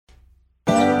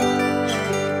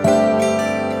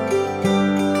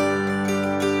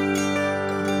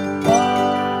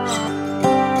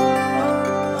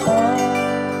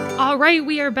right,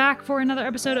 we are back for another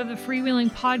episode of the Freewheeling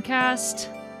Podcast.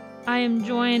 I am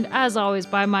joined, as always,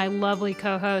 by my lovely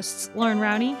co-hosts, Lauren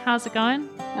Rowney. How's it going?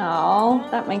 Oh,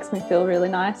 that makes me feel really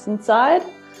nice inside.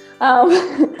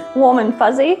 Warm and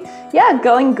fuzzy. Yeah,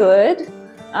 going good.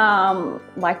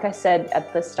 Like I said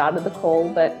at the start of the call,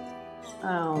 but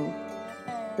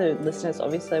the listeners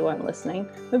obviously weren't listening.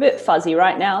 I'm a bit fuzzy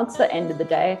right now. It's the end of the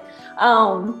day.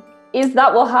 Is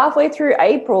that we're halfway through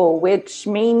April, which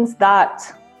means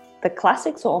that the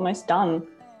classics are almost done.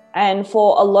 And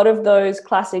for a lot of those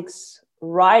classics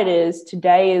riders,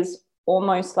 today is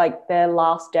almost like their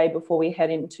last day before we head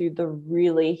into the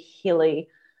really hilly,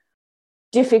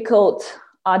 difficult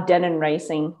Ardennen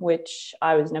racing, which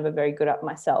I was never very good at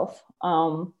myself.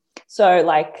 So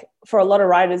like for a lot of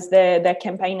riders, their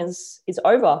campaign is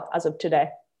over as of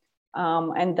today.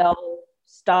 And they'll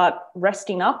start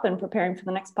resting up and preparing for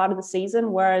the next part of the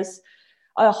season, whereas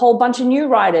a whole bunch of new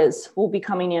riders will be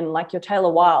coming in, like your Taylor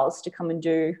Wiles, to come and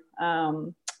do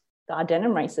the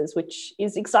Ardennen races, which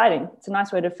is exciting. It's a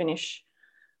nice way to finish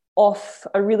off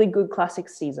a really good classic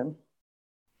season.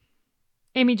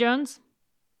 Amy Jones.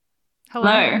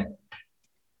 Hello.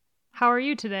 How are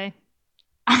you today?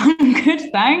 I'm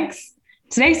good, thanks.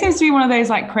 Today seems to be one of those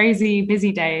like crazy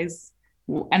busy days,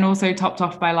 and also topped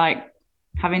off by like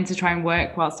having to try and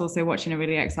work whilst also watching a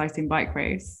really exciting bike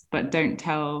race. But don't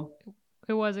tell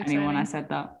It was exciting. anyone I said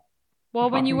that. Well,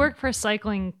 when you work for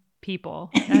cycling people,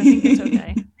 I think it's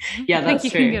okay. Yeah, that's I think you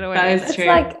true. can get away That with is it.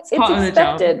 true. It's part of the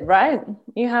expected, job. right?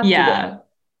 You have to.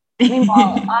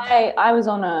 Meanwhile, I was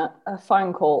on a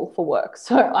phone call for work,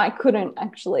 so I couldn't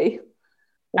actually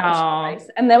watch the race.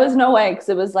 And there was no way, because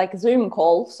it was like a Zoom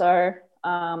call, so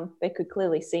they could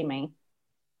clearly see me.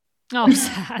 Oh,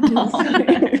 sad.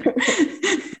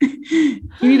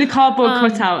 You need a cardboard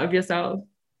cutout of yourself.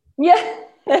 Yeah,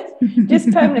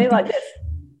 just permanently like this.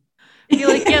 You're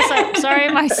like, yes, I'm sorry,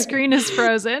 my screen is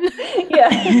frozen.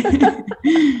 Yeah.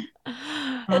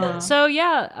 So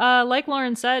yeah, like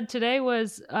Lauren said, today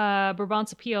was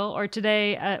Brabant's Appeal, or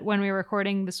today when we're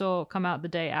recording, this will come out the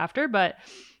day after, but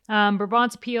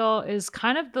Brabant's Appeal is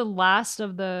kind of the last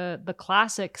of the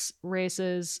classics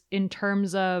races in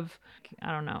terms of,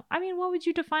 I don't know. I mean, what would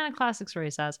you define a classics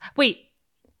race as? Wait,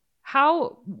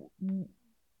 how...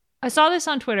 I saw this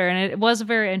on Twitter, and it was a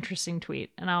very interesting tweet,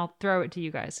 and I'll throw it to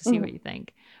you guys to see what you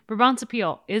think. Brabant's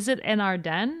Appeal, is it an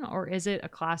Ardennes or is it a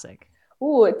classic?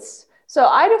 So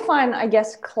I define, I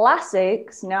guess,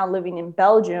 classics, now living in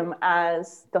Belgium,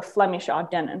 as the Flemish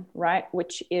Ardennen, right?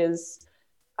 Which is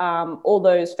all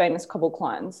those famous cobble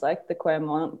climbs like the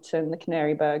Clermont and the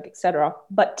Canaryberg, etc.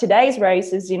 But today's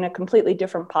race is in a completely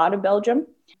different part of Belgium.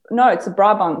 No, it's the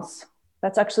Brabants.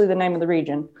 That's actually the name of the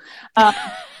region.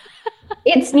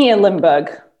 It's near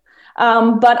Limburg.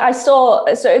 But I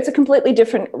saw, so it's a completely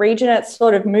different region. It's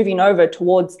sort of moving over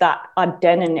towards that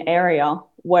Ardennen area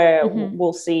where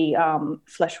we'll see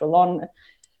Flèche Wallonne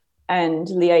and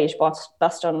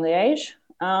Liège-Bastogne-Liège.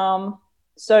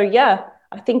 So yeah,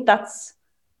 I think that's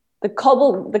the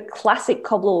classic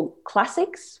cobble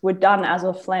classics were done as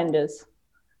of Flanders.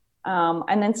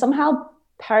 And then somehow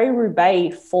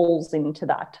Paris-Roubaix falls into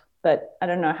that. But I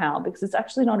don't know how, because it's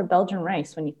actually not a Belgian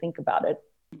race when you think about it.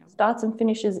 Starts and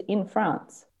finishes in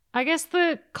France. I guess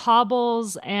the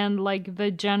cobbles and like the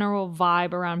general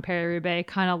vibe around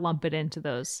Paris-Roubaix kind of lump it into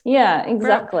those. Yeah,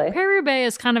 exactly. Paris-Roubaix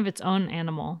is kind of its own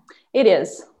animal. It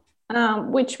is,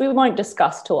 which we won't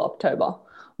discuss till October.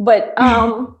 But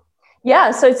yeah,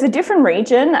 so it's a different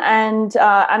region, and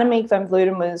Annemiek van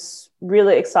Vleuten was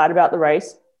really excited about the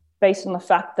race, based on the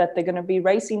fact that they're going to be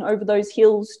racing over those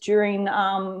hills during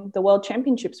the World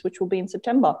Championships, which will be in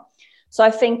September. So I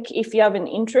think if you have an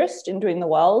interest in doing the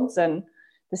Worlds and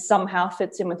this somehow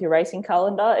fits in with your racing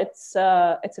calendar, it's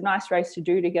a nice race to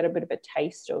do, to get a bit of a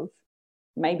taste of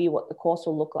maybe what the course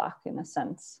will look like in a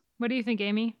sense. What do you think,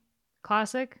 Amy?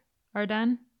 Classic?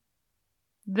 Ardennes?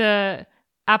 The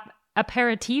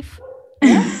aperitif?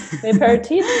 Yeah, the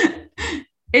aperitif?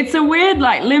 It's a weird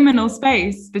like liminal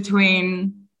space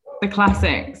between the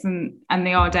classics and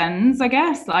the Ardennes, I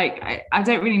guess. Like I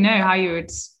don't really know how you would.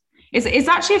 It's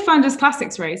actually a Flanders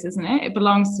Classics race, isn't it? It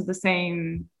belongs to the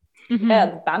same. Yeah,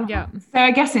 the band. Yeah. So I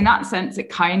guess in that sense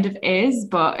it kind of is,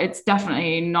 but it's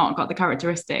definitely not got the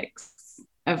characteristics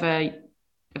of a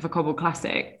cobble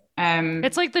classic.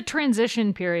 It's like the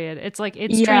transition period. It's like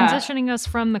transitioning us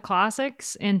from the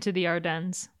classics into the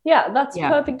Ardennes. Yeah, that's a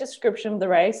perfect description of the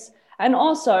race. And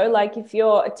also, like, if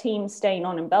you're a team staying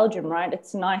on in Belgium, right,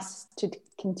 it's nice to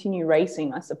continue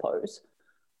racing, I suppose.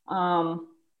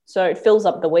 So it fills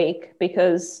up the week,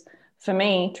 because for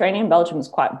me, training in Belgium is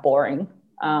quite boring.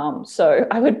 So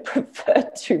I would prefer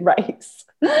to race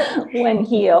when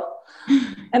here.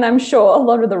 And I'm sure a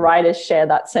lot of the riders share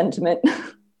that sentiment.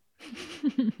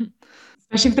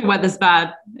 Especially if the weather's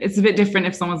bad. It's a bit different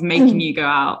if someone's making you go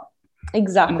out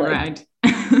Exactly. and ride.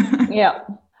 Yeah.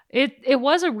 It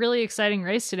was a really exciting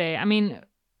race today. I mean,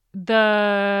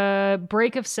 the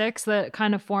break of 6 that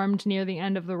kind of formed near the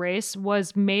end of the race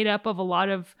was made up of a lot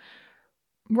of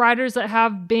riders that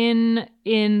have been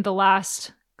in the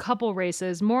last couple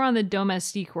races, more on the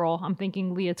domestique role. I'm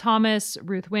thinking Leah Thomas,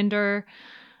 Ruth Winder,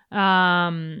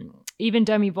 even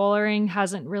Demi Vollering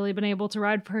hasn't really been able to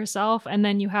ride for herself. And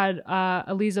then you had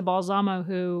Elisa Balsamo,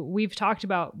 who we've talked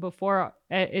about before,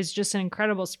 is just an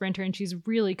incredible sprinter, and she's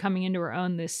really coming into her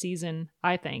own this season,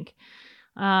 I think.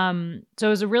 So it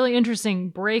was a really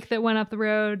interesting break that went up the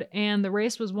road, and the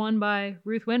race was won by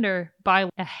Ruth Winder by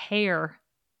a hair.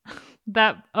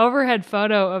 That overhead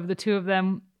photo of the two of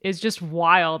them is just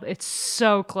wild. It's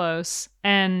so close.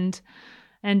 And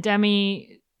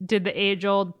Demi did the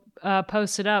age-old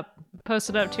post it up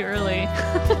too early.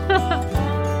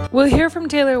 We'll hear from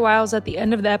Taylor Wiles at the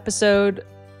end of the episode,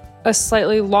 a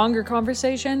slightly longer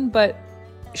conversation, but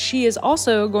she is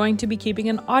also going to be keeping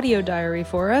an audio diary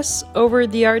for us over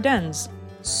the Ardennes.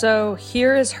 So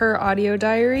here is her audio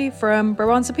diary from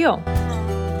Brabantse Pijl.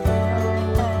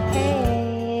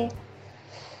 Hey,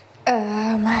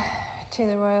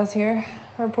 Taylor Wiles here,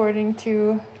 reporting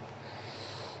to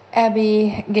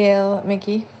Abigail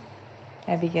Mickey.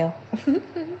 Abigail.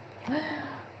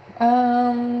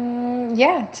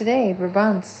 Yeah, today,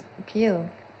 Brabantse Pijl.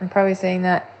 I'm probably saying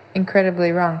that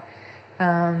incredibly wrong.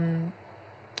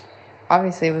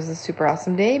 Obviously, it was a super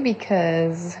awesome day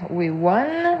because we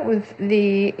won with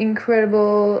the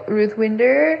incredible Ruth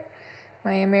Winder,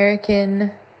 my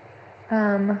American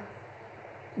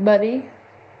buddy,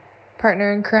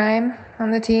 partner in crime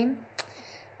on the team.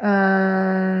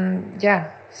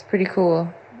 Yeah, it's pretty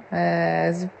cool. It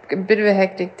was a bit of a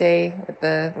hectic day with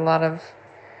a lot of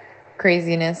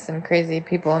craziness and crazy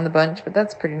people in the bunch, but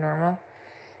that's pretty normal.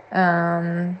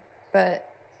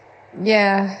 But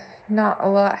yeah, not a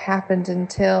lot happened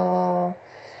until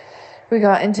we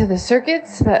got into the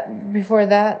circuits. But before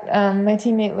that, my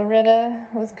teammate Loretta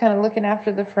was kind of looking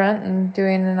after the front and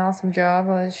doing an awesome job,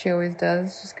 as she always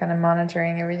does, just kind of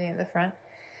monitoring everything at the front.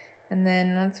 And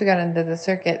then once we got into the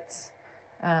circuits,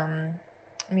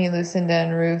 me, Lucinda,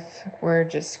 and Ruth were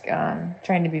just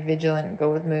trying to be vigilant and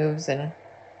go with moves and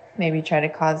maybe try to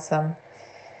cause some.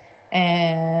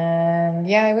 And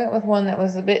yeah, I went with one that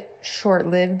was a bit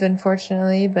short-lived,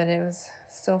 unfortunately, but it was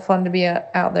still fun to be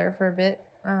out there for a bit.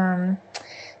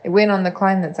 It went on the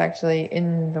climb that's actually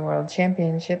in the World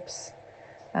Championships.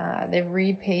 They've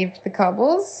repaved the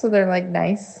cobbles, so they're like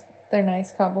nice. They're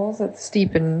nice cobbles. It's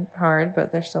steep and hard,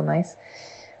 but they're still nice.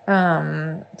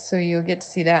 So you'll get to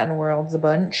see that in Worlds a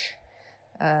bunch,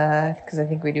 because I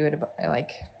think we do it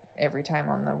like every time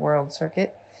on the World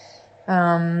Circuit.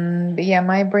 But yeah,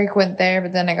 my break went there,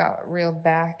 but then I got reeled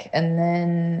back, and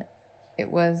then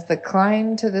it was the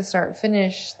climb to the start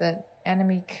finish that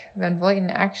Annemiek van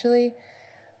Vleuten actually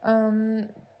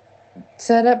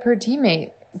set up her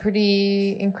teammate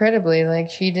pretty incredibly. Like,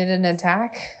 she did an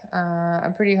attack,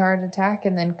 a pretty hard attack,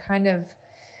 and then kind of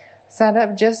set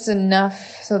up just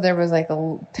enough so there was like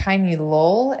a tiny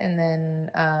lull, and then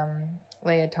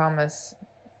Leah Thomas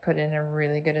put in a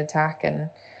really good attack, and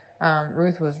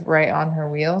Ruth was right on her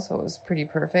wheel, so it was pretty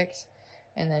perfect.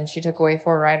 And then she took away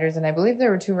 4 riders, and I believe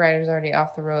there were 2 riders already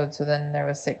off the road, so then there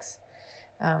was 6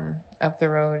 up the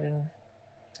road. And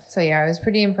so yeah, I was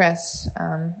pretty impressed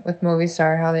with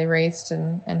Movistar, how they raced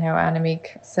and how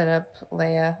Annemiek set up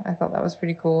Leia. I thought that was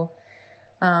pretty cool.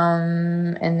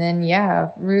 And then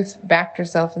yeah, Ruth backed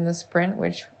herself in the sprint,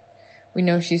 which we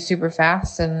know she's super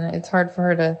fast, and it's hard for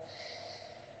her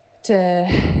to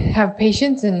have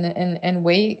patience and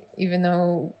wait, even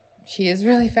though she is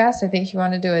really fast. I think she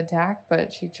wanted to attack,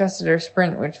 but she trusted her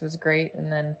sprint, which was great.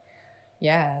 And then,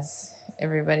 yeah, as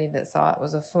everybody that saw it,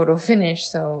 was a photo finish,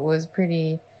 so it was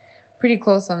pretty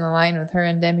close on the line with her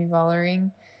and Demi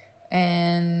Vollering.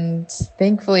 And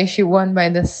thankfully, she won by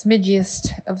the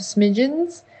smidgiest of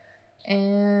smidgens,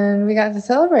 and we got to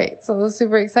celebrate, so it was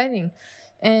super exciting.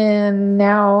 And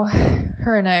now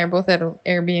her and I are both at an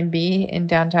Airbnb in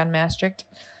downtown Maastricht,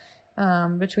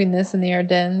 between this and the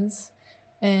Ardennes,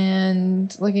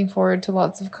 and looking forward to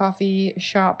lots of coffee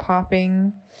shop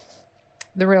hopping,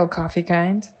 the real coffee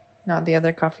kind, not the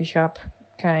other coffee shop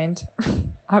kind,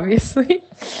 obviously.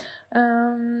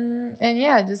 And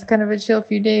yeah, just kind of a chill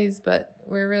few days, but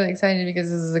we're really excited because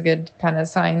this is a good kind of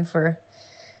sign for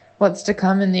what's to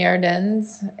come in the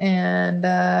Ardennes. And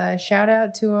shout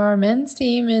out to our men's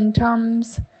team in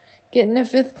Tom's getting a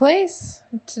 5th place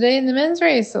today in the men's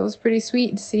race. So it was pretty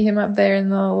sweet to see him up there in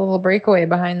the little breakaway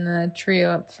behind the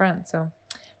trio up front. So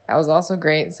that was also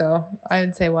great. So I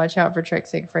would say watch out for Trek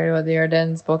Sigfredo at the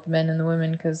Ardennes, both the men and the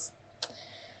women, because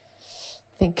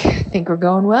I think we're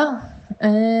going well.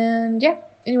 And yeah,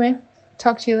 anyway,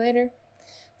 talk to you later.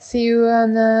 See you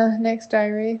on the next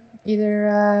diary. Either,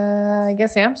 I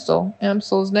guess Amstel.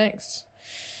 Amstel's next.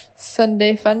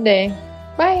 Sunday fun day.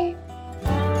 Bye.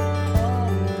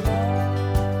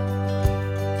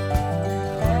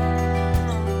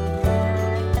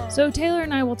 So Taylor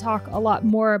and I will talk a lot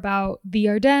more about the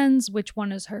Ardennes, which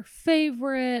one is her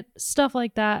favorite, stuff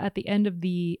like that at the end of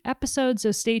the episode.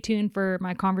 So stay tuned for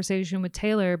my conversation with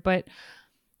Taylor. But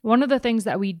one of the things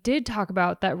that we did talk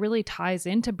about that really ties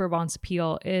into Brabant's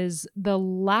Appeal is the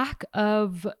lack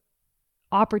of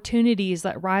opportunities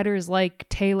that riders like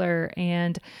Taylor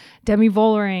and Demi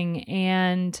Vollering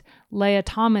and Leah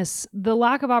Thomas, the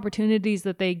lack of opportunities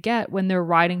that they get when they're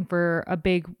riding for a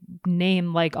big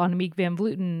name like Annemiek van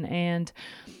Vleuten and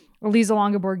Elisa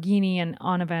Longa Borghini and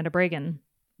Anna van der Breggen.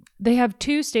 They have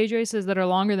 2 stage races that are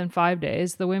longer than 5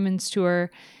 days, the Women's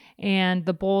Tour and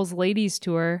the Bulls Ladies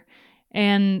Tour.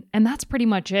 And that's pretty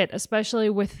much it, especially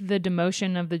with the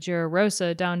demotion of the Giro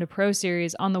Rosa down to Pro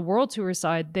Series. On the World Tour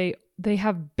side, they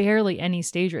have barely any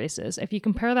stage races. If you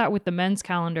compare that with the men's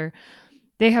calendar,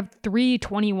 they have 3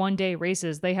 21-day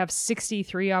races. They have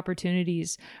 63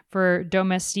 opportunities for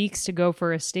domestiques to go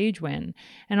for a stage win.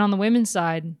 And on the women's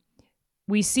side,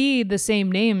 we see the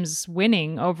same names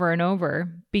winning over and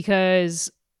over because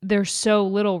there's so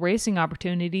little racing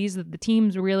opportunities that the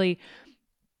teams really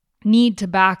need to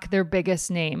back their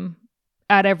biggest name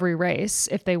at every race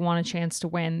if they want a chance to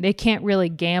win. They can't really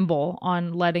gamble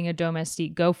on letting a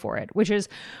domestique go for it, which is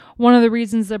one of the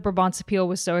reasons that Brabant's Appeal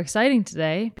was so exciting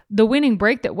today. The winning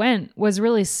break that went was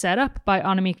really set up by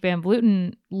Annemiek van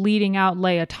Vleuten leading out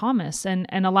Leah Thomas and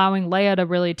allowing Leah to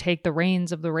really take the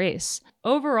reins of the race.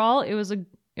 Overall, it was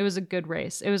a good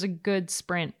race. It was a good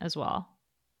sprint as well.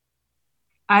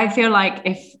 I feel like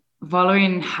if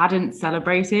Vollering hadn't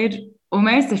celebrated,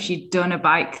 almost if she'd done a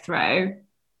bike throw,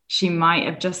 she might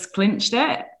have just clinched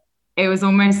it. It was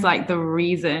almost like the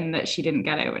reason that she didn't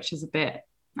get it, which is a bit,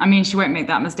 I mean, she won't make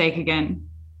that mistake again.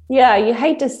 Yeah, you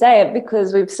hate to say it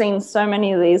because we've seen so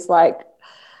many of these, like,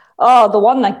 the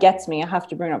one that gets me, I have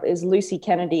to bring up, is Lucy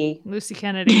Kennedy. Lucy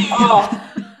Kennedy. I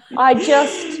watched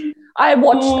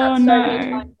that so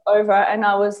many times over and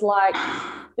I was like,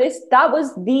 that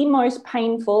was the most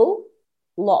painful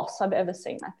loss I've ever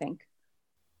seen, I think.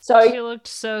 So she looked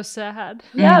so sad.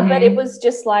 Yeah, but it was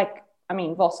just like, I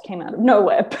mean, Voss came out of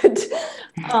nowhere, but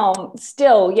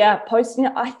still, yeah, posting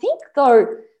it. I think though,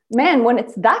 man, when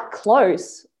it's that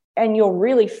close and you're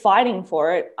really fighting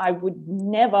for it, I would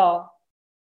never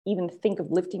even think of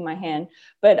lifting my hand.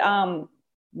 But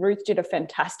Ruth did a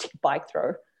fantastic bike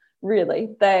throw, really.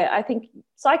 I think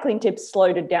Cycling Tips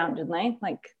slowed it down, didn't they?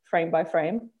 Like frame by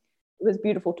frame. It was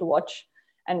beautiful to watch.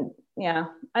 And yeah,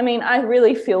 I mean, I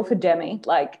really feel for Demi.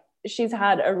 Like, she's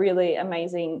had a really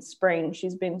amazing spring.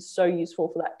 She's been so useful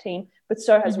for that team, but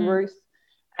so has Ruth.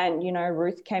 And, you know,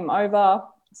 Ruth came over,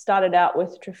 started out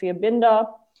with Trofia Binder,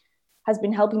 has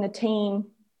been helping the team,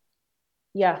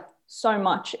 so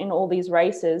much in all these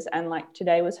races. And like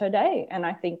today was her day. And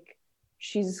I think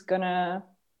she's going to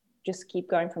just keep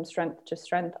going from strength to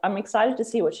strength. I'm excited to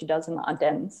see what she does in the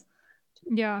Ardennes.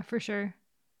 Yeah, for sure.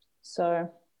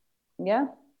 So, yeah,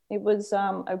 it was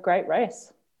a great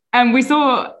race. And we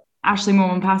saw Ashley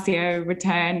Moolman-Pasio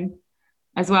return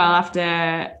as well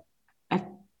after a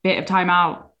bit of time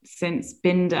out since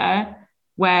Binder,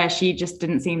 where she just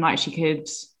didn't seem like she could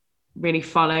really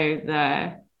follow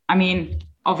I mean,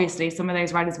 obviously some of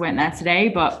those riders weren't there today,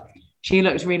 but she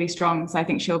looked really strong. So I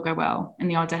think she'll go well in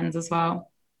the Ardennes as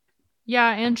well.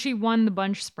 Yeah, and she won the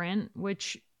bunch sprint,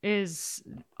 which is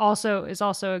also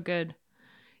a good,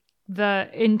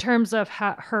 in terms of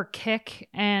her kick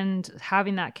and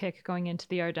having that kick going into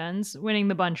the Ardennes, winning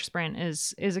the bunch sprint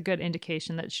is a good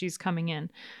indication that she's coming in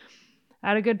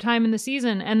at a good time in the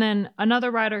season. And then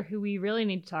another rider who we really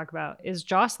need to talk about is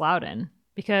Joss Loudon,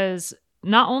 because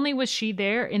not only was she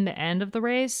there in the end of the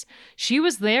race, she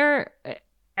was there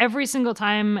every single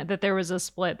time that there was a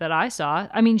split that I saw.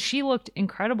 I mean, she looked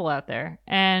incredible out there,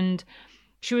 and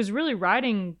she was really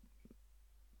riding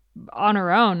on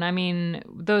her own. I mean,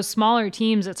 those smaller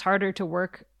teams, it's harder to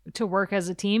work as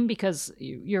a team because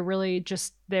you're really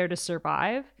just there to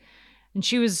survive. And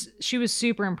she was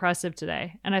super impressive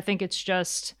today. And I think it's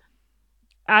just,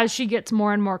 as she gets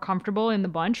more and more comfortable in the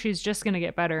bunch, she's just going to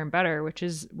get better and better, which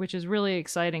is really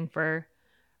exciting for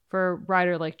a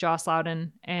rider like Joss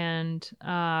Loudon and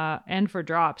for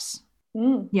Drops.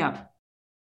 Yeah.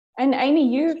 And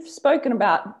Amy, you've spoken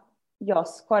about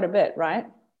Jos quite a bit, right?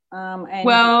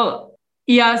 Well,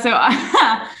 yeah. So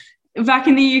back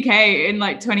in the UK in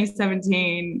like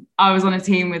 2017, I was on a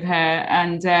team with her,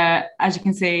 and as you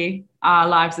can see, our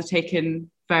lives have taken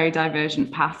very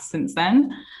divergent paths since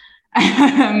then.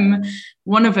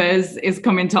 One of us is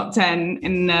coming top 10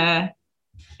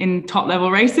 in top level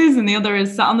races, and the other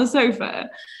is sat on the sofa.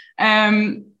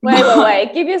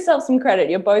 Wait. Give yourself some credit.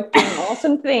 You're both doing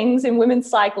awesome things in women's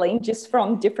cycling, just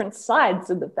from different sides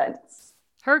of the fence.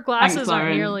 Her glasses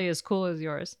aren't nearly as cool as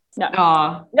yours. No.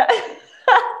 Oh.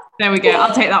 There we go.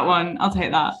 I'll take that one. I'll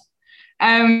take that.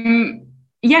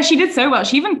 Yeah, she did so well.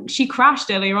 She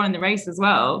crashed earlier on in the race as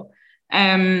well.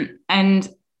 And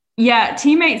yeah,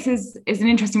 teammates is an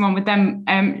interesting one with them.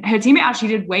 Her teammate actually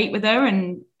did wait with her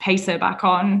and pace her back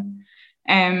on,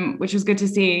 which was good to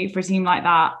see for a team like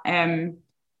that.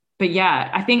 But yeah,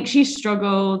 I think she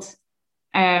struggled.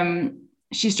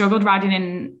 She struggled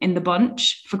riding in the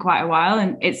bunch for quite a while,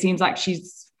 and it seems like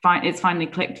it's finally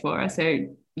clicked for her. So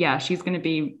yeah, she's going to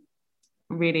be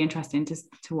really interesting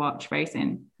to watch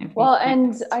racing. Well,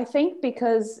 and I think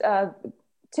because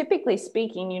typically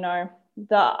speaking, you know,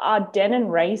 the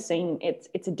Ardennen racing,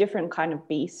 it's a different kind of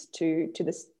beast to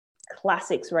this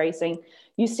classics racing.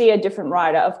 You see a different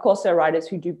rider. Of course, there are riders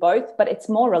who do both, but it's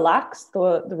more relaxed.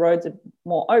 The roads are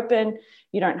more open.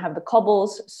 You don't have the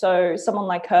cobbles. So someone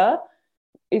like her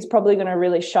is probably going to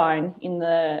really shine in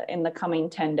the coming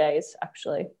 10 days,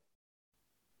 actually.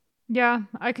 Yeah,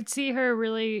 I could see her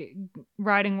really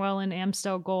riding well in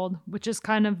Amstel Gold, which is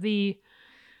kind of the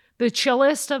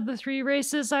chillest of the three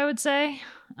races, I would say.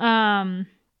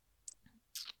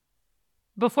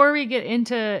 Before we get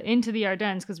into the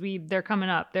Ardennes, because they're coming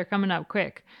up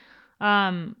quick.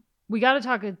 We got to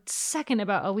talk a second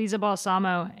about Elisa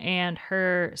Balsamo and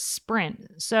her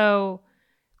sprint. So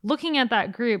looking at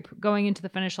that group going into the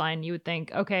finish line, you would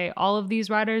think, okay, all of these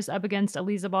riders up against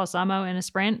Elisa Balsamo in a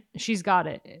sprint, she's got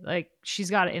it. Like, she's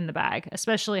got it in the bag,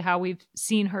 especially how we've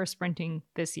seen her sprinting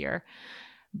this year.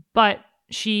 But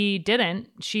she didn't.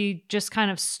 She just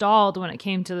kind of stalled when it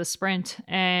came to the sprint,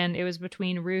 and it was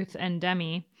between Ruth and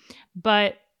Demi.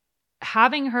 But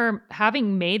having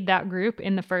made that group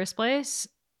in the first place,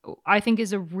 I think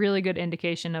is a really good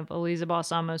indication of Elisa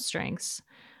Balsamo's strengths.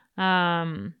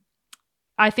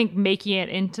 I think making it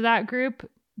into that group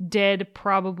did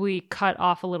probably cut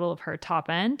off a little of her top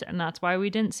end, and that's why we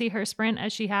didn't see her sprint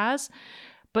as she has.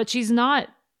 But she's not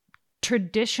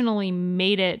traditionally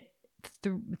made it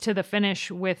to the finish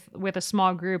with a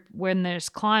small group when there's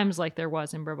climbs like there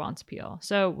was in Brabantse Pijl.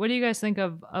 So what do you guys think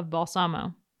of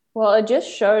Balsamo? Well, it just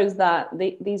shows that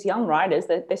these young riders,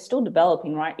 they're still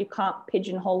developing, right? You can't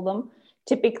pigeonhole them.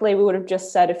 Typically, we would have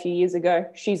just said a few years ago,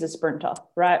 she's a sprinter,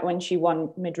 right? When she won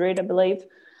Madrid, I believe.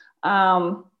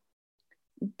 But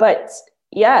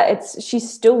yeah, she's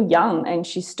still young and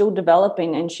she's still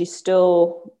developing and she's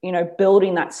still, you know,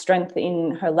 building that strength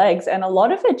in her legs. And a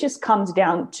lot of it just comes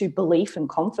down to belief and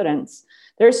confidence.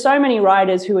 There are so many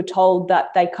riders who are told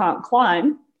that they can't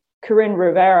climb. Corinne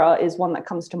Rivera is one that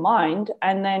comes to mind.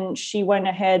 And then she went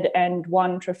ahead and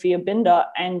won Trofeo Binda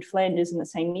and Flanders in the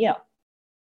same year.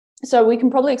 So we can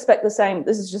probably expect the same.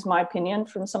 This is just my opinion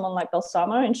from someone like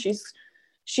Balsamo, and she's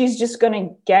just going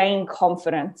to gain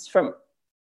confidence from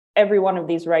every one of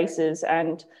these races,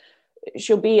 and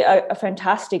she'll be a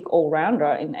fantastic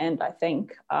all-rounder in the end, I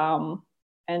think.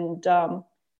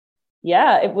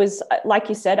 Yeah, it was, like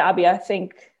you said, Abby, I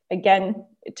think, again,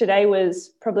 today was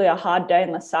probably a hard day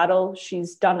in the saddle.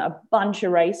 She's done a bunch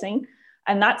of racing,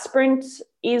 and that sprint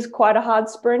is quite a hard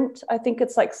sprint. I think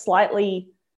it's like slightly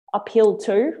uphill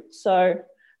too. So,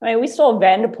 I mean, we saw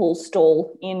Van der Poel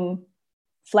stall in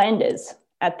Flanders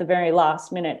at the very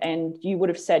last minute, and you would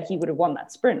have said he would have won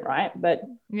that sprint, right? But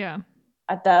yeah,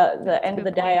 at the end of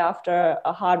the day, after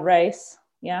a hard race,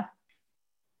 yeah,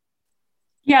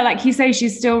 like you say,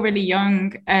 she's still really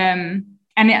young, and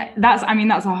that's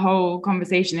a whole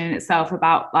conversation in itself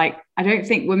about, like, I don't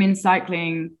think women's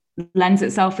cycling lends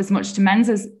itself as much to men's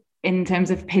as in terms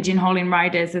of pigeonholing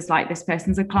riders as like, this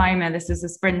person's a climber, this is a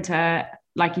sprinter.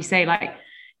 Like you say, like,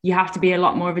 you have to be a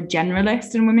lot more of a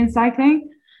generalist in women's cycling.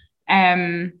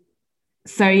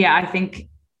 So yeah, I think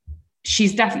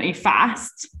she's definitely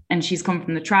fast, and she's come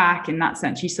from the track in that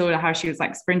sense. You saw how she was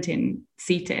like sprinting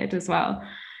seated as well.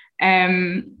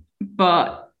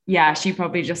 But yeah, she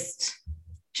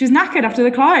was knackered after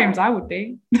the climbs. I would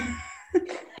be.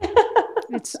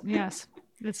 It's not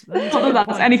that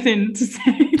that's anything to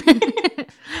say.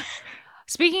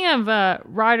 Speaking of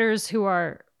riders who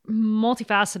are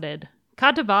multifaceted,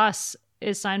 Kat de Vos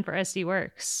is signed for SD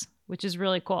Worx, which is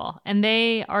really cool. And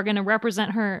they are going to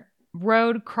represent her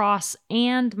road, cross,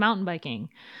 and mountain biking,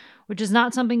 which is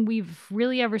not something we've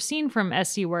really ever seen from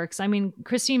SD Worx. I mean,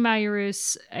 Christine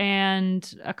Majerus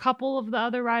and a couple of the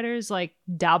other riders like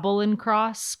dabble in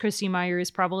cross. Christine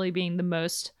Majerus probably being the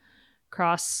most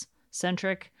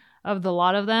cross-centric of the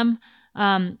lot of them,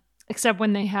 except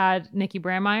when they had Nikki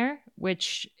Brandmeier,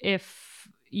 which if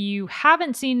you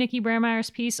haven't seen Nikki Brandmeier's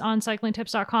piece on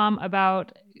cyclingtips.com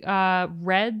about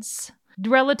REDS,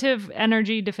 relative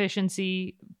energy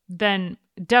deficiency, then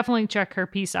definitely check her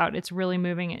piece out. It's really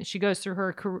moving. She goes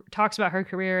through talks about her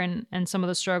career and some of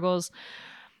the struggles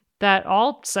that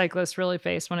all cyclists really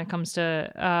face when it comes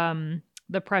to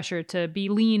the pressure to be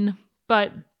lean.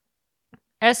 But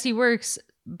SD Worx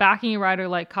backing a rider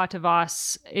like Kata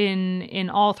Voss in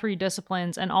all three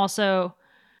disciplines, and also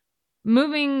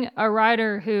moving a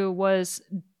rider who was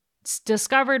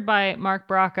discovered by Mark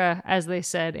Braca, as they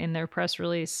said in their press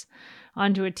release,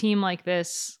 onto a team like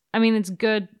this. I mean, it's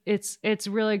good. It's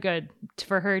really good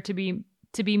for her to be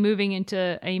moving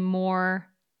into a more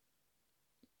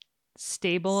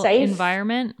stable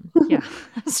environment. Yeah,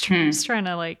 I was trying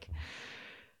to like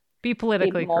be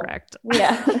politically correct.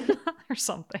 Yeah, or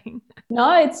something.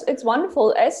 No, it's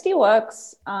wonderful. SD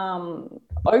Worx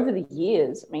over the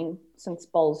years, I mean, since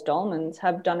Boels Dolmans,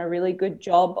 have done a really good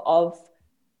job of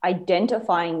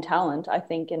identifying talent, I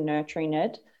think, and nurturing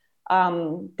it.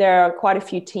 There are quite a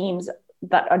few teams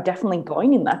that are definitely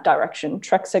going in that direction.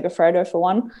 Trek Segafredo for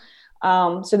one.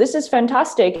 So this is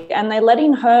fantastic. And they're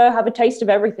letting her have a taste of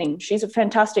everything. She's a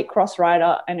fantastic cross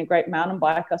rider and a great mountain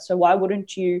biker. So why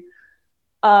wouldn't you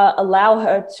allow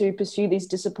her to pursue these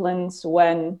disciplines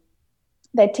when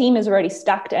their team is already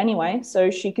stacked anyway? So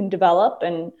she can develop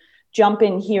and jump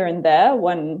in here and there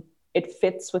when it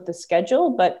fits with the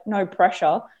schedule, but no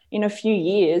pressure. In a few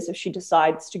years, if she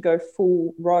decides to go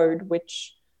full road,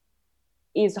 which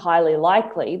is highly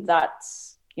likely,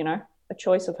 that's, a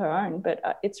choice of her own.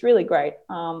 But it's really great.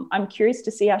 I'm curious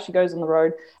to see how she goes on the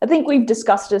road. I think we've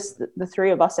discussed this, the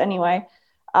three of us anyway,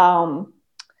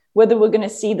 whether we're going to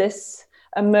see this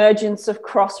emergence of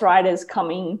cross riders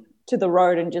coming to the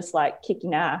road and just like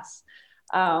kicking ass.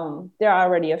 There are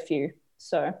already a few.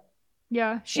 So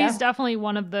yeah, she's definitely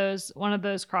one of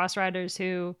those cross riders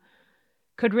who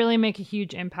could really make a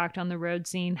huge impact on the road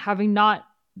scene, having not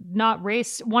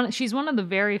raced she's one of the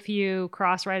very few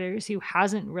cross riders who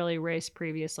hasn't really raced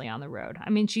previously on the road. I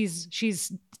mean,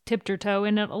 she's tipped her toe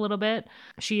in it a little bit.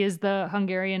 She is the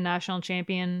Hungarian national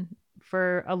champion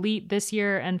for elite this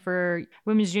year and for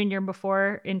women's junior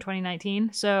before in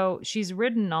 2019. So she's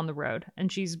ridden on the road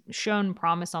and she's shown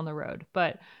promise on the road,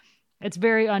 but it's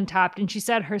very untapped. And she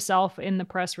said herself in the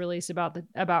press release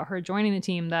about her joining the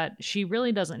team that she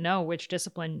really doesn't know which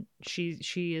discipline she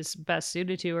is best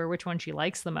suited to or which one she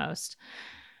likes the most.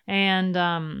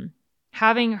 And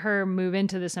having her move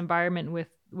into this environment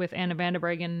with Anna van der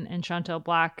Breggen and Chantal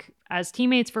Blaak as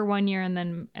teammates for 1 year and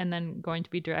then going to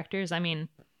be directors. I mean,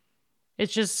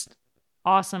 it's just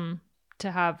awesome to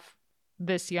have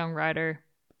this young rider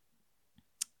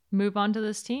move on to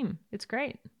this team. It's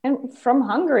great. And from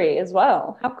Hungary as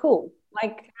well. How cool.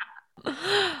 Like,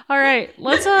 all right,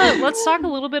 let's talk a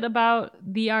little bit about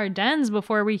the Ardennes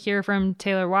before we hear from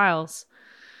Taylor Wiles.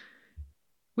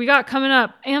 We got coming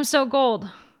up Amstel Gold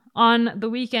on the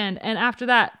weekend, and after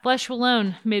that, Flèche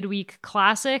Wallonne midweek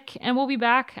classic, and we'll be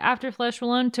back after Flèche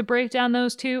Wallonne to break down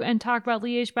those two and talk about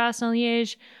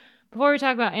Liège-Bastogne-Liège. Before we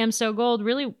talk about Amstel Gold,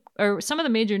 or some of the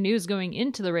major news going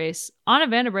into the race, Anna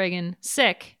van der Breggen,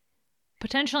 sick,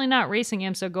 potentially not racing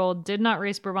Amstel Gold, did not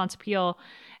race Brabantse-Pijl.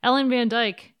 Ellen van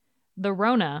Dijk, the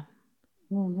Rona.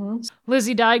 Mm-hmm.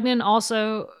 Lizzie Deignan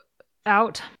also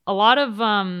out. A lot of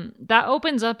that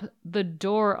opens up the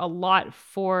door a lot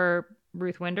for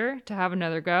Ruth Winder to have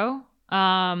another go.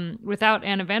 Without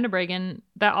Anna van der Breggen,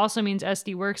 that also means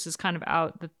SD Worx is kind of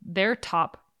out, their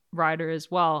top rider as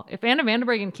well. If Anna van der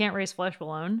Breggen can't race Flèche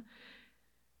Wallonne,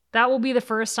 that will be the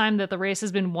first time that the race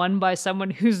has been won by someone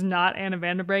who's not Anna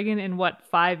van der Breggen in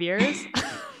 5 years?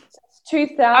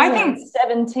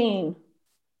 2017.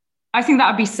 I think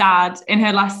that would be sad in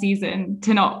her last season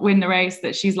to not win the race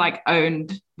that she's like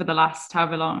owned for the last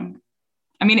however long.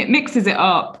 I mean, it mixes it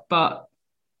up, but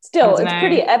still, it's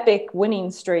pretty epic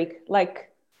winning streak.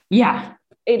 Like, yeah,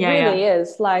 it really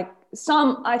is. Like,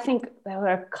 I think there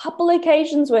were a couple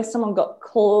occasions where someone got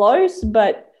close,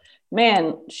 but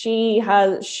man,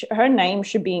 her name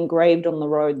should be engraved on the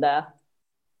road there,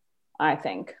 I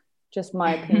think. Just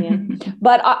my opinion.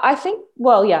 But I think,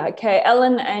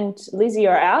 Ellen and Lizzie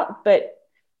are out, but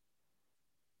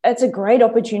it's a great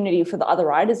opportunity for the other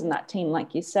riders in that team,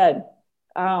 like you said.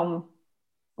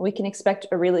 We can expect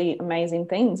a really amazing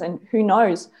things. And who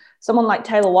knows, someone like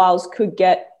Taylor Wiles could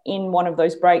get in one of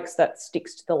those breaks that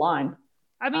sticks to the line.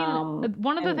 I mean,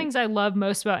 one of the things I love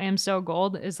most about Amstel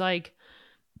Gold is like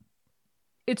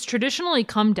it's traditionally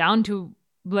come down to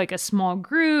like a small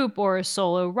group or a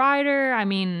solo rider. I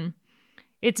mean,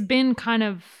 it's been kind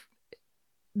of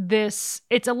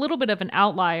it's a little bit of an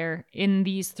outlier in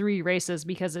these 3 races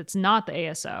because it's not the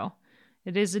ASO.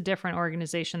 It is a different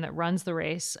organization that runs the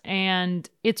race, and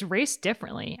it's raced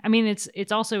differently. I mean,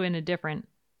 it's also in a different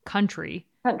country.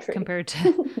 Compared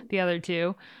to the other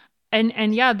 2.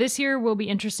 And yeah, this year will be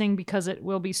interesting because it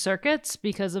will be circuits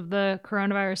because of the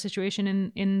coronavirus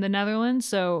situation in the Netherlands.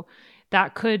 So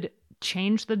that could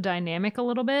change the dynamic a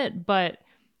little bit, but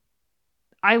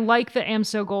I like that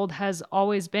Amstel Gold has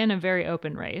always been a very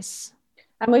open race.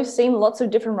 And we've seen lots of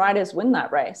different riders win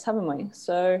that race, haven't we?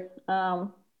 So,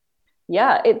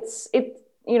 yeah, it's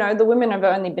you know, the women have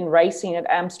only been racing at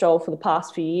Amstel for the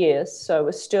past few years.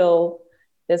 So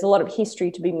there's a lot of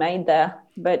history to be made there.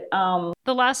 But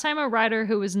the last time a rider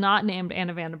who was not named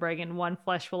Anna van der Breggen won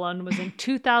Flèche Wallonne was in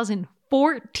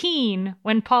 2014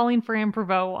 when Pauline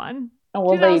Ferrand-Prévot won. Oh,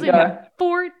 well, there you go.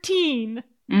 2014.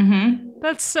 Mm-hmm.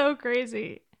 That's so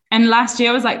crazy. And last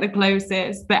year was like the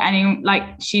closest, but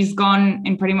she's gone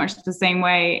in pretty much the same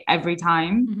way every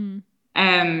time.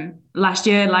 Mm-hmm. Last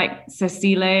year, like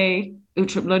Cecile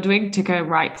Uttrup Ludwig took her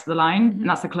right to the line, and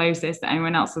that's the closest that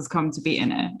anyone else has come to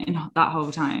beating her in that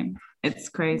whole time. It's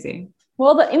crazy.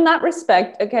 Well, in that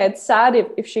respect, okay, it's sad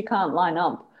if she can't line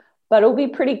up, but it'll be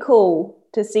pretty cool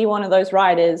to see one of those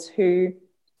riders who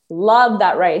love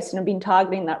that race and have been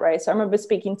targeting that race. I remember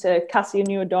speaking to Cassia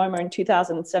Niewiadoma in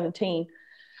 2017,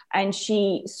 and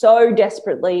she so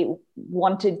desperately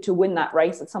wanted to win that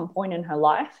race at some point in her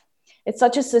life. It's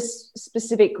such a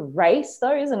specific race,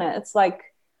 though, isn't it? It's like,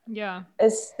 yeah,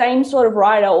 the same sort of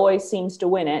rider always seems to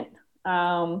win it.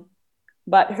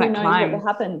 But who knows what will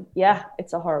happen? Yeah,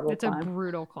 it's a horrible climb. It's a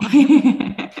brutal climb.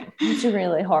 It's a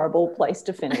really horrible place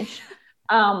to finish.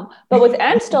 But with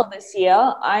Amstel this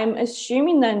year, I'm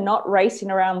assuming they're not racing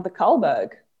around the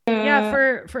Kalberg. Yeah,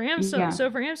 for Amstel. Yeah.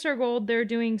 So for Amstel Gold, they're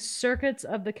doing circuits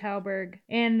of the Kalberg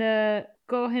and the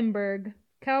Gohenberg.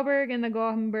 Kalberg and the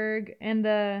Gohenberg and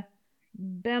the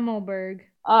Bemelberg.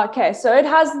 Okay, so it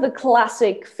has the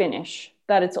classic finish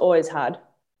that it's always had,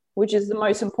 which is the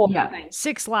most important thing.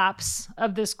 6 laps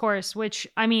of this course, which,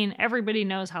 I mean, everybody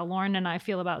knows how Lauren and I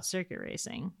feel about circuit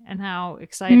racing and how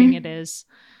exciting it is.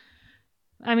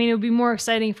 I mean, it would be more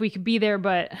exciting if we could be there,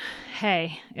 but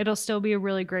hey, it'll still be a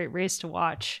really great race to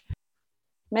watch.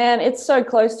 Man, it's so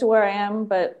close to where I am,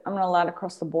 but I'm not allowed to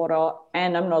cross the border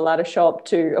and I'm not allowed to show up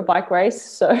to a bike race.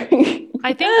 So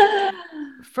I think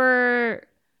for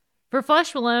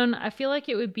Flèche Wallonne, I feel like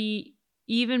it would be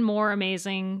even more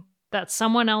amazing that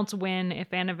someone else win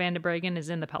if Anna van der Breggen is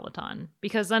in the peloton,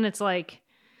 because then it's like,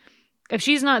 if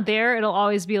she's not there, it'll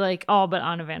always be like, oh, but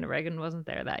Anna van der Breggen wasn't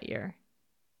there that year.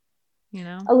 You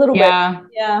know? A little bit.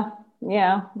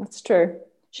 Yeah, that's true.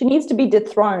 She needs to be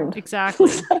dethroned. Exactly.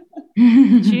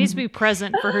 She needs to be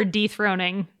present for her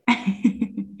dethroning.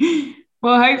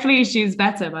 Well, hopefully she's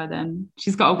better by then.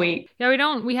 She's got a week.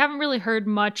 Yeah, we haven't really heard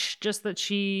much, just that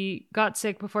she got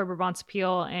sick before Brabantse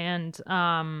Pijl,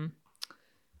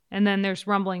 and then there's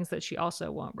rumblings that she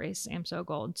also won't race Amstel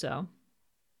Gold, so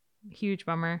huge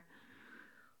bummer.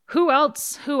 Who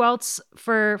else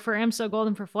for Amstel Gold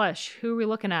and for Flèche? Who are we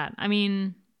looking at? I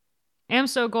mean,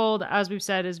 Amstel Gold, as we've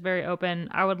said, is very open.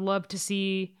 I would love to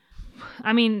see,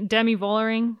 Demi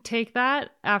Vollering take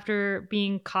that after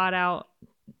being caught out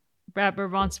at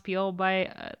Brabantse Pijl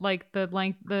by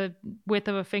the width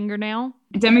of a fingernail.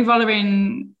 Demi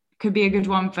Vollering could be a good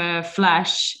one for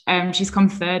Flèche. She's come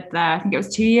third there. I think it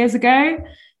was 2 years ago.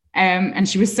 And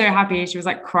she was so happy. She was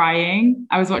like crying.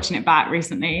 I was watching it back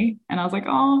recently and I was like,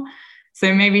 oh,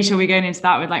 so maybe she'll be going into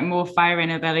that with like more fire in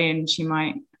her belly and she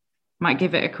might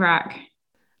give it a crack.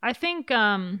 I think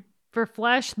for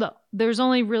Flèche, there's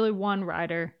only really one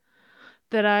rider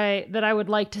that I would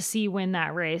like to see win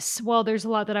that race. Well, there's a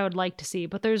lot that I would like to see,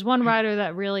 but there's one rider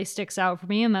that really sticks out for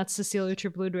me, and that's Cecile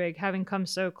Uttrup Ludwig, having come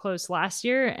so close last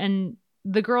year, and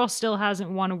the girl still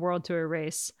hasn't won a World Tour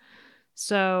race.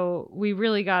 So we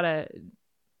really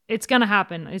it's gonna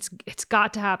happen. It's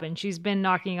got to happen. She's been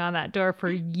knocking on that door for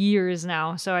years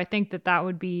now. So I think that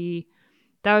would be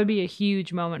a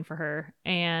huge moment for her.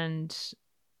 And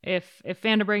if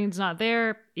Van der Breggen's not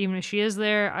there, even if she is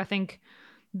there, I think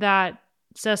that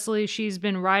Cecily, she's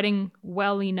been riding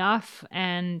well enough,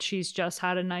 and she's just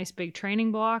had a nice big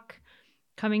training block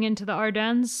coming into the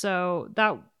Ardennes. So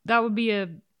that would be a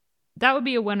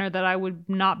winner that I would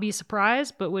not be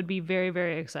surprised, but would be very,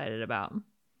 very excited about.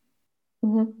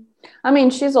 Mm-hmm.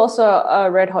 She's also a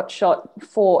red hot shot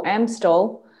for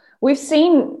Amstel, We've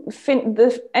seen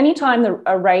anytime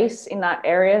a race in that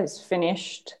area is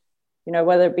finished, you know,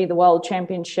 whether it be the World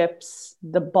Championships,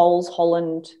 the Bowls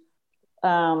Holland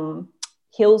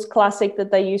Hills Classic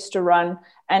that they used to run,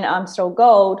 and Amstel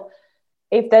Gold,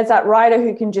 if there's that rider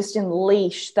who can just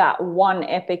unleash that one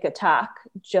epic attack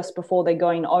just before they're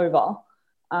going over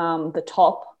the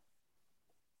top,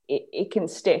 it can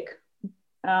stick.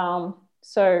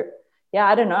 So, yeah,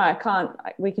 I don't know.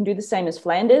 We can do the same as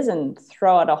Flanders and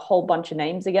throw out a whole bunch of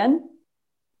names again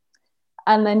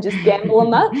and then just gamble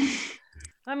on that.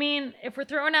 I mean, if we're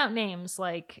throwing out names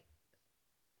like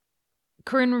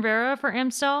Corinne Rivera for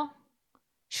Amstel,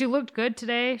 she looked good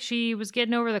today. She was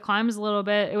getting over the climbs a little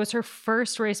bit. It was her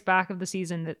first race back of the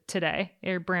season today,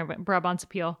 Brabantse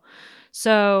Pijl.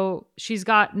 So she's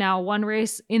got now one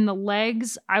race in the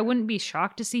legs. I wouldn't be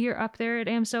shocked to see her up there at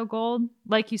Amstel Gold.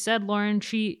 Like you said, Lauren,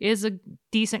 she is a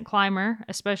decent climber,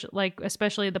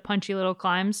 especially the punchy little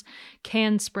climbs,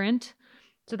 can sprint.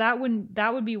 So that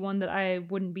would be one that I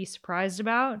wouldn't be surprised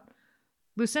about.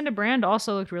 Lucinda Brand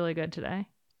also looked really good today.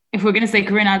 If we're going to say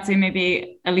Corinne, I'd say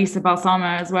maybe Elisa Balsamo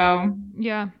as well.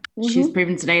 Yeah. Mm-hmm. She's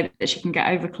proven today that she can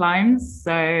get over climbs.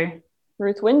 So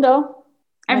Ruth Winder.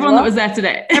 Everyone that was there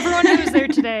today. Everyone who was there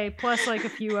today, plus like a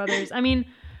few others. I mean,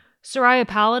 Soraya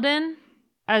Paladin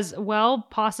as well,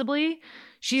 possibly.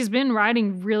 She's been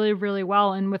riding really, really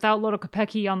well. And without Lotte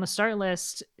Kopecky on the start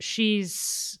list,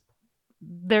 she's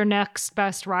their next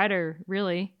best rider,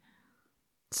 really.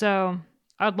 So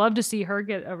I'd love to see her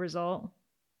get a result.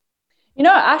 You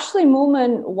know, Ashley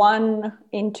Moolman won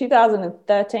in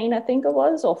 2013, I think it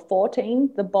was, or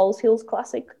 14, the Bowls Hills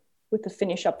Classic with the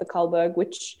finish up the Kullberg,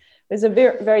 which is a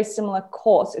very, very similar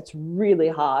course. It's really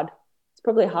hard. It's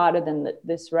probably harder than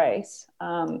this race.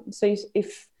 So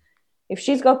if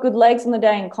she's got good legs on the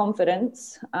day and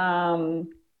confidence, and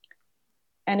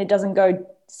it doesn't go,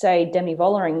 say, Demi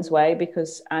Vollering's way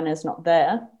because Anna's not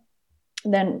there,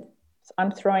 then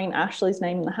I'm throwing Ashley's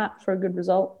name in the hat for a good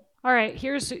result. All right,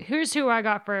 here's who I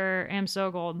got for Amstel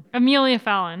Gold. Amelia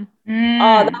Fallon. Oh,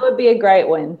 that would be a great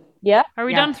win. Yeah. Are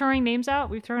we done throwing names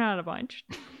out? We've thrown out a bunch.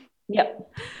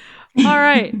 Yep. All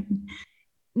right.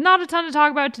 Not a ton to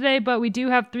talk about today, but we do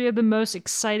have 3 of the most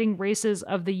exciting races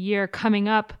of the year coming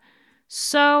up.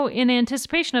 So in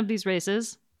anticipation of these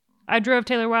races, I drove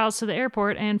Taylor Wiles to the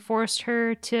airport and forced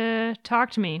her to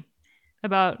talk to me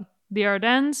about the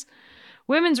Ardennes,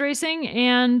 women's racing,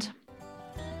 and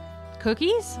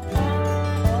cookies?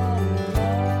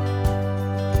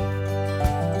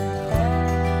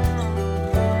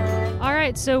 All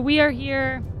right, so we are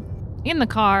here in the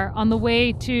car on the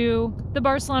way to the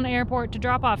Barcelona airport to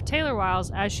drop off Taylor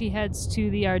Wiles as she heads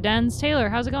to the Ardennes. Taylor,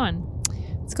 how's it going?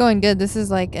 It's going good. This is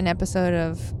like an episode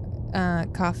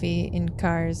of Coffee in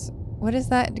Cars. What is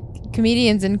that?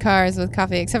 Comedians in Cars with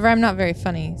Coffee, except for I'm not very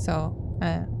funny, so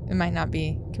it might not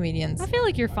be comedians. I feel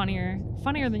like you're funnier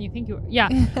than you think you are. Yeah,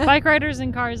 bike riders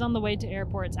in cars on the way to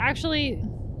airports. Actually,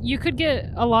 you could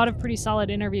get a lot of pretty solid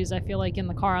interviews, I feel like, in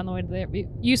the car on the way to the airport.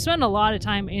 You spend a lot of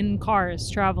time in cars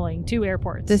traveling to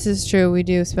airports. This is true. We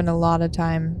do spend a lot of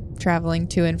time traveling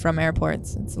to and from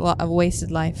airports. It's a lot of wasted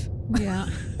life. Yeah.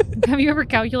 Have you ever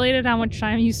calculated how much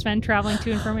time you spend traveling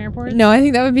to and from airports? No, I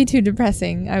think that would be too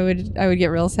depressing. I would get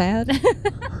real sad.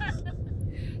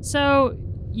 So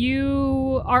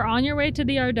you are on your way to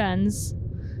the Ardennes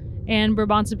and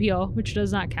Brabantse Pijl, which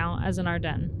does not count as an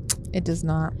Ardennes. It does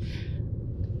not.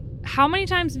 How many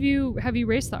times have you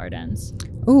raced the Ardennes?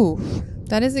 Ooh,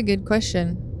 that is a good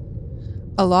question.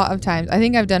 A lot of times. I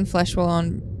think I've done Flèche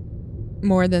Wallonne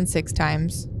more than 6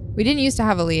 times. We didn't used to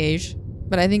have a Liège,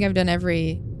 but I think I've done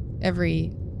every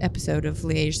episode of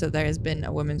Liège that there has been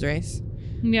a women's race.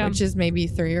 Yeah. Which is maybe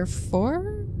 3 or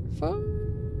 4?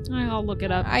 I'll look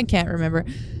it up. I can't remember.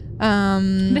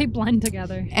 They blend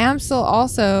together. Amstel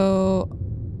also,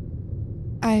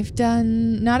 I've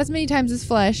done not as many times as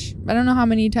Flèche. I don't know how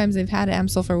many times they've had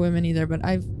Amstel for women either, but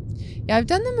I've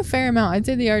done them a fair amount. I'd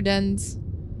say the Ardennes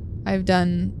I've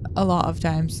done a lot of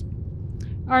times.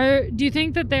 Do you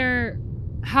think that they're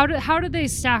how do they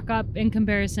stack up in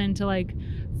comparison to like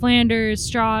Flanders,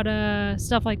 Strade,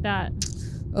 stuff like that?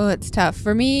 Oh, it's tough.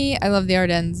 For me, I love the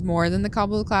Ardennes more than the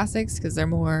Cobble Classics because they're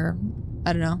more,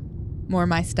 I don't know, more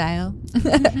my style.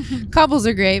 Cobbles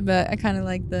are great, but I kind of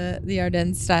like the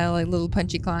Ardennes style, like little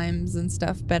punchy climbs and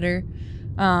stuff better.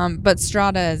 But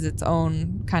Strade is its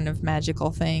own kind of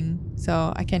magical thing,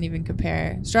 so I can't even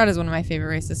compare. Strade is one of my favorite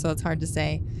races, so it's hard to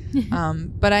say.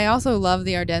 But I also love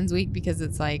the Ardennes week because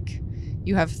it's like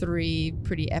you have 3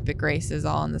 pretty epic races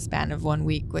all in the span of 1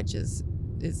 week, which is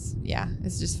it's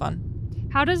just fun.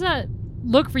 How does that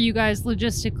look for you guys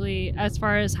logistically as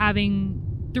far as having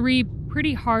 3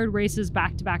 pretty hard races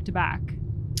back to back to back.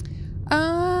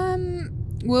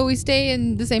 Well, we stay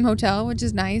in the same hotel, which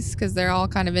is nice because they're all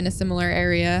kind of in a similar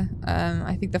area.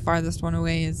 I think the farthest one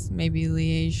away is maybe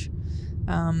Liège.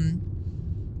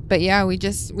 But yeah, we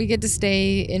get to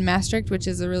stay in Maastricht, which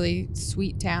is a really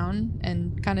sweet town,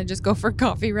 and kind of just go for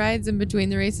coffee rides in between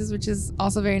the races, which is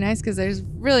also very nice because there's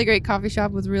really great coffee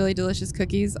shop with really delicious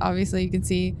cookies. Obviously, you can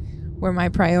see where my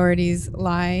priorities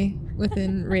lie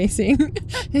within racing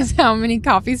is how many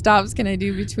coffee stops can I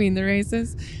do between the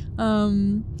races.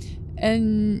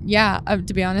 And yeah,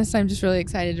 to be honest, I'm just really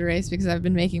excited to race because I've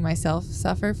been making myself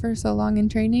suffer for so long in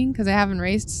training because I haven't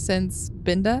raced since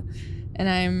Binda, and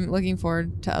I'm looking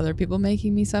forward to other people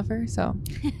making me suffer. So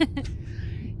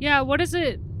yeah, what is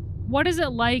it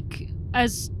like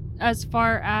as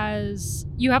far as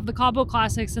you have the Cobble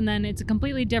Classics and then it's a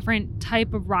completely different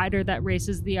type of rider that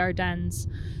races the Ardennes.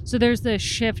 So there's this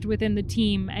shift within the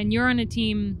team, and you're on a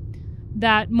team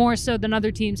that more so than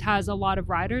other teams has a lot of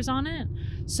riders on it.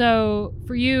 So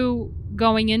for you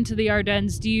going into the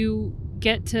Ardennes, do you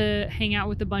get to hang out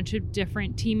with a bunch of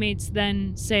different teammates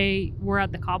than say we're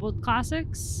at the Cobble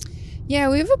Classics? Yeah,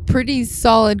 we have a pretty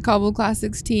solid Cobble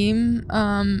Classics team.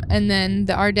 And then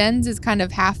the Ardennes is kind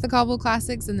of half the Cobble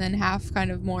Classics and then half kind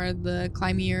of more the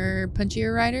climbier,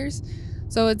 punchier riders.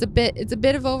 So it's a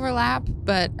bit of overlap,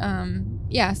 but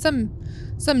yeah, some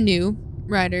new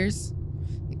riders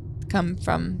come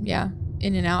from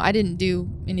in and out. I didn't do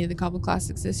any of the Cobble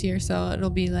Classics this year, so it'll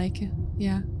be like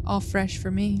all fresh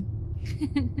for me.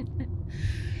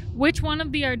 Which one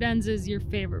of the Ardennes is your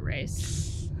favorite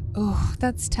race? Oh,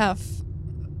 that's tough.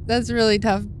 That's really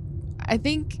tough. I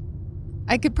think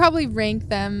I could probably rank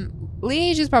them.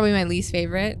 Liège is probably my least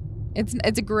favorite.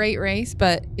 It's a great race,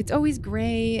 but it's always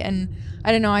gray, and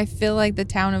I don't know, I feel like the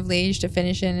town of Liège to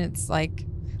finish in, it's like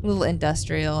a little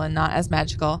industrial and not as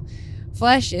magical.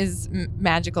 Flèche is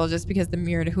magical just because the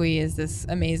Mur de Huy is this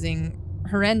amazing,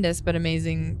 horrendous but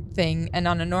amazing thing, and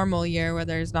on a normal year where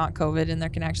there's not COVID and there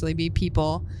can actually be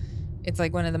people, it's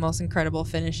like one of the most incredible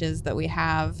finishes that we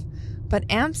have. But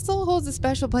Amstel holds a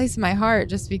special place in my heart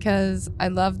just because I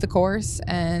love the course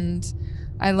and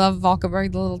I love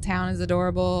Valkenburg. The little town is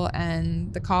adorable,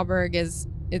 and the Cauberg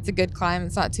it's a good climb.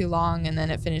 It's not too long, and then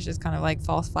it finishes kind of like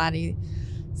false flatty.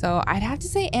 So I'd have to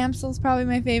say Amstel's probably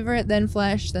my favorite, then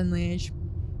Flèche, then Liège.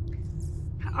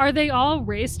 Are they all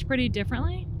raced pretty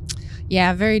differently?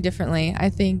 Yeah, very differently. I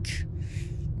think,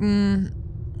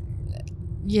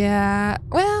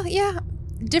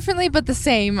 differently but the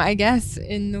same, I guess,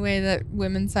 in the way that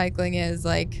women's cycling is.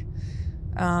 Like,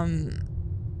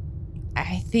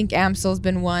 I think Amstel's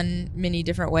been won many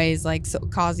different ways. Like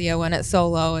Casio won it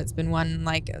solo. It's been won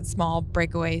like small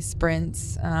breakaway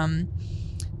sprints.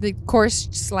 The course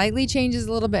slightly changes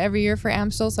a little bit every year for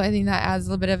Amstel, so I think that adds a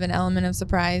little bit of an element of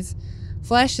surprise.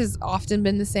 Flèche has often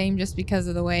been the same just because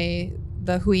of the way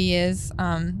the Huy is.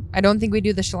 I don't think we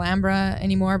do the Chalambra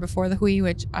anymore before the Huy,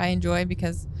 which I enjoy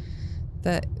because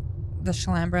the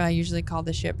Chalambra I usually call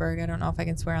the Shitberg. I don't know if I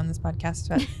can swear on this podcast,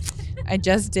 but I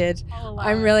just did.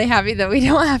 I'm really happy that we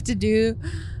don't have to do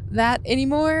that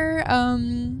anymore.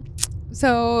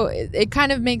 So it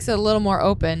kind of makes it a little more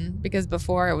open because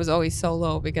before it was always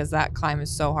solo because that climb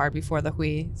is so hard before the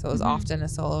Huy. So it was often a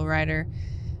solo rider.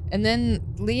 And then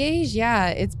Liège,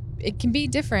 it can be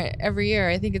different every year.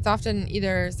 I think it's often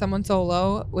either someone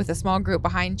solo with a small group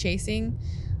behind chasing,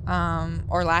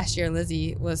 or last year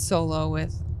Lizzie was solo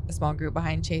with a small group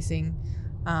behind chasing.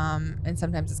 And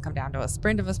sometimes it's come down to a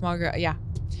sprint of a small group. Yeah.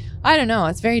 I don't know.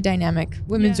 It's very dynamic.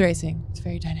 Women's racing. It's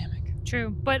very dynamic. True.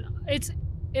 But it's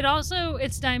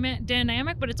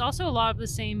dynamic, but it's also a lot of the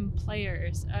same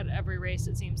players at every race,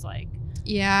 it seems like.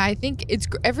 Yeah, I think it's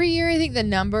every year. I think the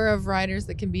number of riders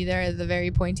that can be there at the very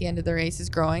pointy end of the race is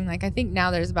growing. Like, I think now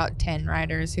there's about 10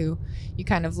 riders who you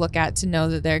kind of look at to know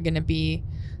that they're going to be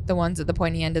the ones at the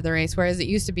pointy end of the race, whereas it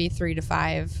used to be 3 to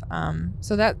 5.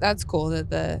 So that's cool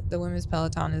that the women's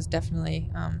peloton is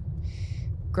definitely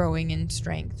growing in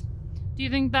strength. Do you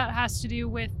think that has to do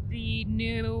with the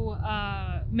new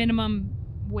minimum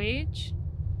wage?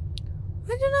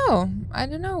 I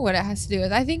don't know what it has to do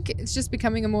with. I think it's just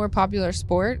becoming a more popular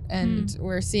sport, and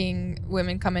we're seeing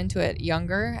women come into it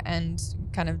younger and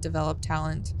kind of develop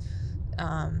talent.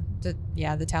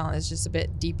 The talent is just a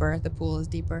bit deeper. The pool is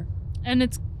deeper. And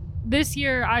it's this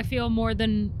year, I feel more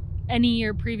than any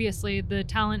year previously, the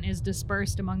talent is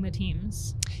dispersed among the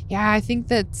teams. Yeah, I think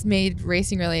that's made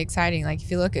racing really exciting. Like,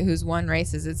 if you look at who's won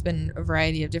races, it's been a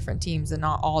variety of different teams and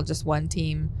not all just one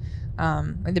team.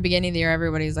 At the beginning of the year,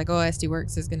 everybody was like, oh, SD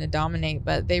Worx is going to dominate,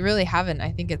 but they really haven't.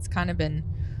 I think it's kind of been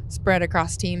spread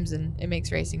across teams, and it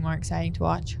makes racing more exciting to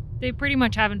watch. They pretty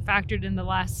much haven't factored in the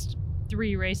last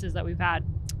 3 races that we've had.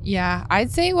 Yeah,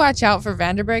 I'd say watch out for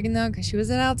Van der Breggen though, because she was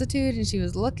at altitude and she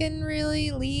was looking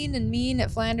really lean and mean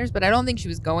at Flanders, but I don't think she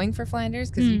was going for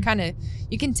Flanders, because you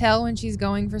can tell when she's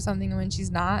going for something and when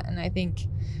she's not, and I think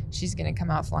she's gonna come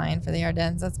out flying for the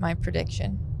Ardennes. That's my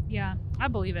prediction. Yeah, I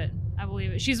believe it.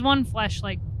 She's won Flesh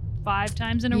like 5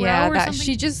 times in a row or something.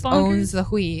 She just bonkers. owns the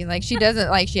Hui. Like, she doesn't,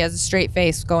 like, she has a straight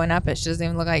face going up it. She doesn't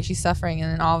even look like she's suffering,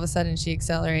 and then all of a sudden she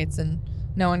accelerates and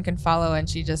no one can follow, and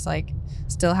she just like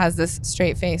still has this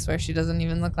straight face where she doesn't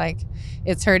even look like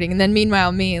it's hurting. And then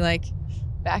meanwhile me, like,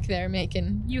 back there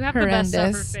making you have horrendous. The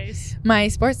best suffer face. My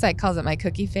sports psych calls it my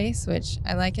cookie face, which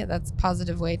I like it. That's a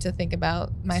positive way to think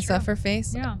about my suffer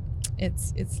face. Yeah,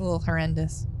 it's a little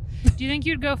horrendous. Do you think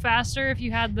you'd go faster if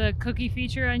you had the cookie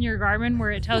feature on your Garmin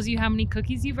where it tells you how many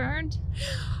cookies you've earned?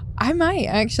 I might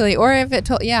actually, or if it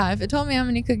told me how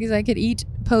many cookies I could eat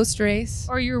post race.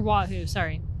 Or your Wahoo,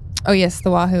 sorry. Oh yes, the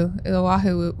Wahoo.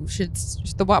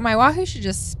 My Wahoo should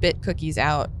just spit cookies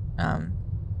out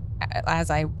as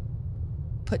I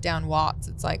put down watts.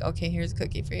 It's like, okay, here's a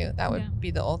cookie for you. That would be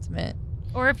the ultimate.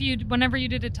 Or if whenever you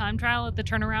did a time trial at the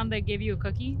turnaround, they gave you a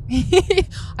cookie.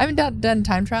 I haven't done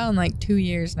time trial in like 2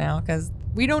 years now because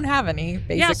we don't have any,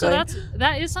 basically. Yeah, so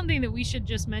that is something that we should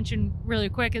just mention really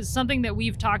quick, is something that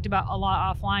we've talked about a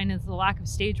lot offline, is the lack of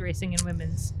stage racing in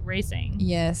women's racing.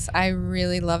 Yes, I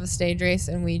really love a stage race,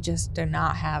 and we just do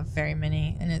not have very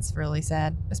many, and it's really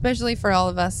sad, especially for all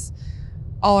of us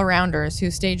all-arounders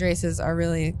who stage races are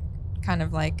really kind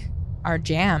of like our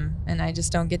jam, and I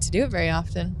just don't get to do it very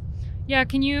often. Yeah,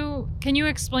 can you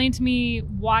explain to me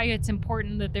why it's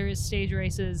important that there is stage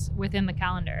races within the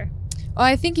calendar? Well,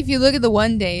 I think if you look at the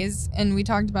 1 days, and we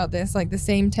talked about this, like the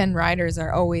same 10 riders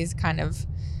are always kind of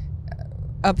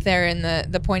up there in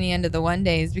the pointy end of the 1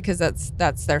 days, because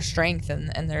that's their strength,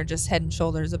 and they're just head and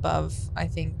shoulders above, I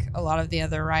think, a lot of the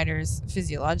other riders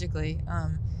physiologically.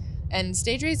 And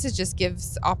stage races just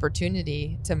gives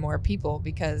opportunity to more people,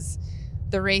 because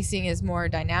the racing is more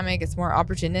dynamic, it's more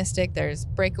opportunistic, there's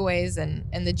breakaways,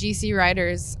 and the GC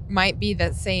riders might be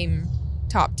that same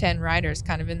top 10 riders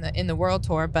kind of in the world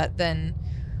tour, but then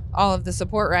all of the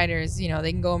support riders, they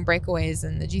can go in breakaways,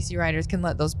 and the GC riders can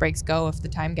let those breaks go if the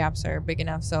time gaps are big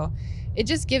enough. So it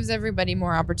just gives everybody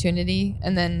more opportunity,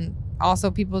 and then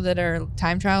also people that are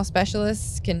time trial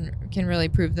specialists can really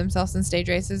prove themselves in stage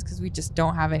races, because we just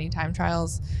don't have any time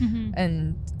trials. Mm-hmm.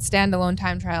 And standalone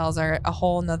time trials are a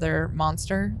whole nother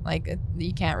monster. Like,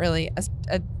 you can't really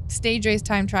a stage race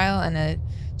time trial and a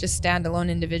just standalone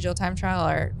individual time trial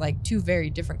are like 2 very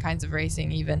different kinds of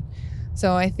racing even.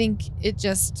 So I think it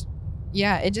just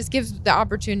gives the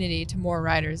opportunity to more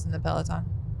riders in the peloton.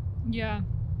 Yeah,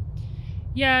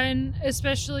 and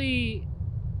especially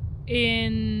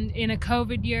in a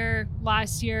COVID year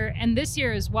last year and this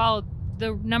year as well,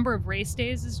 the number of race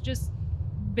days has just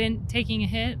been taking a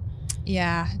hit.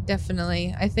 Yeah,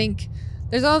 definitely. I think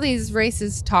there's all these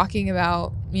races talking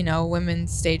about,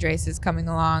 women's stage races coming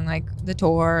along, like the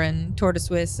Tour and Tour de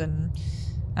Suisse and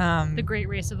the Great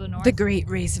Race of the North. The Great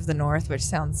Race of the North, which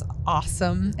sounds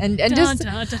awesome. And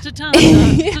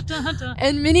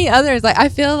many others. Like, I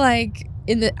feel like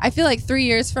 3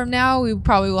 years from now we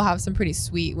probably will have some pretty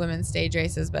sweet women's stage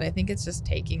races, but I think it's just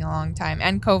taking a long time,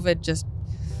 and COVID just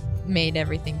made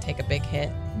everything take a big hit.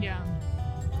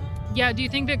 Yeah, do you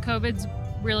think that COVID's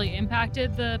really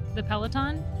impacted the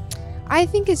peloton? I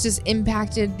think it's just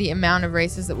impacted the amount of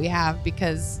races that we have,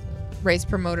 because race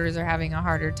promoters are having a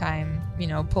harder time,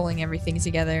 pulling everything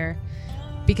together,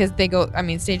 because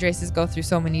stage races go through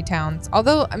so many towns.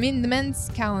 Although, the men's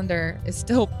calendar is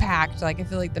still packed. Like, I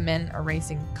feel like the men are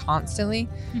racing constantly.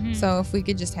 Mm-hmm. So if we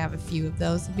could just have a few of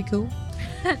those, it'd be cool.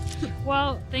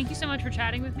 Well, thank you so much for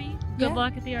chatting with me. Good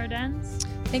luck at the Ardennes.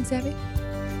 Thanks, Abby.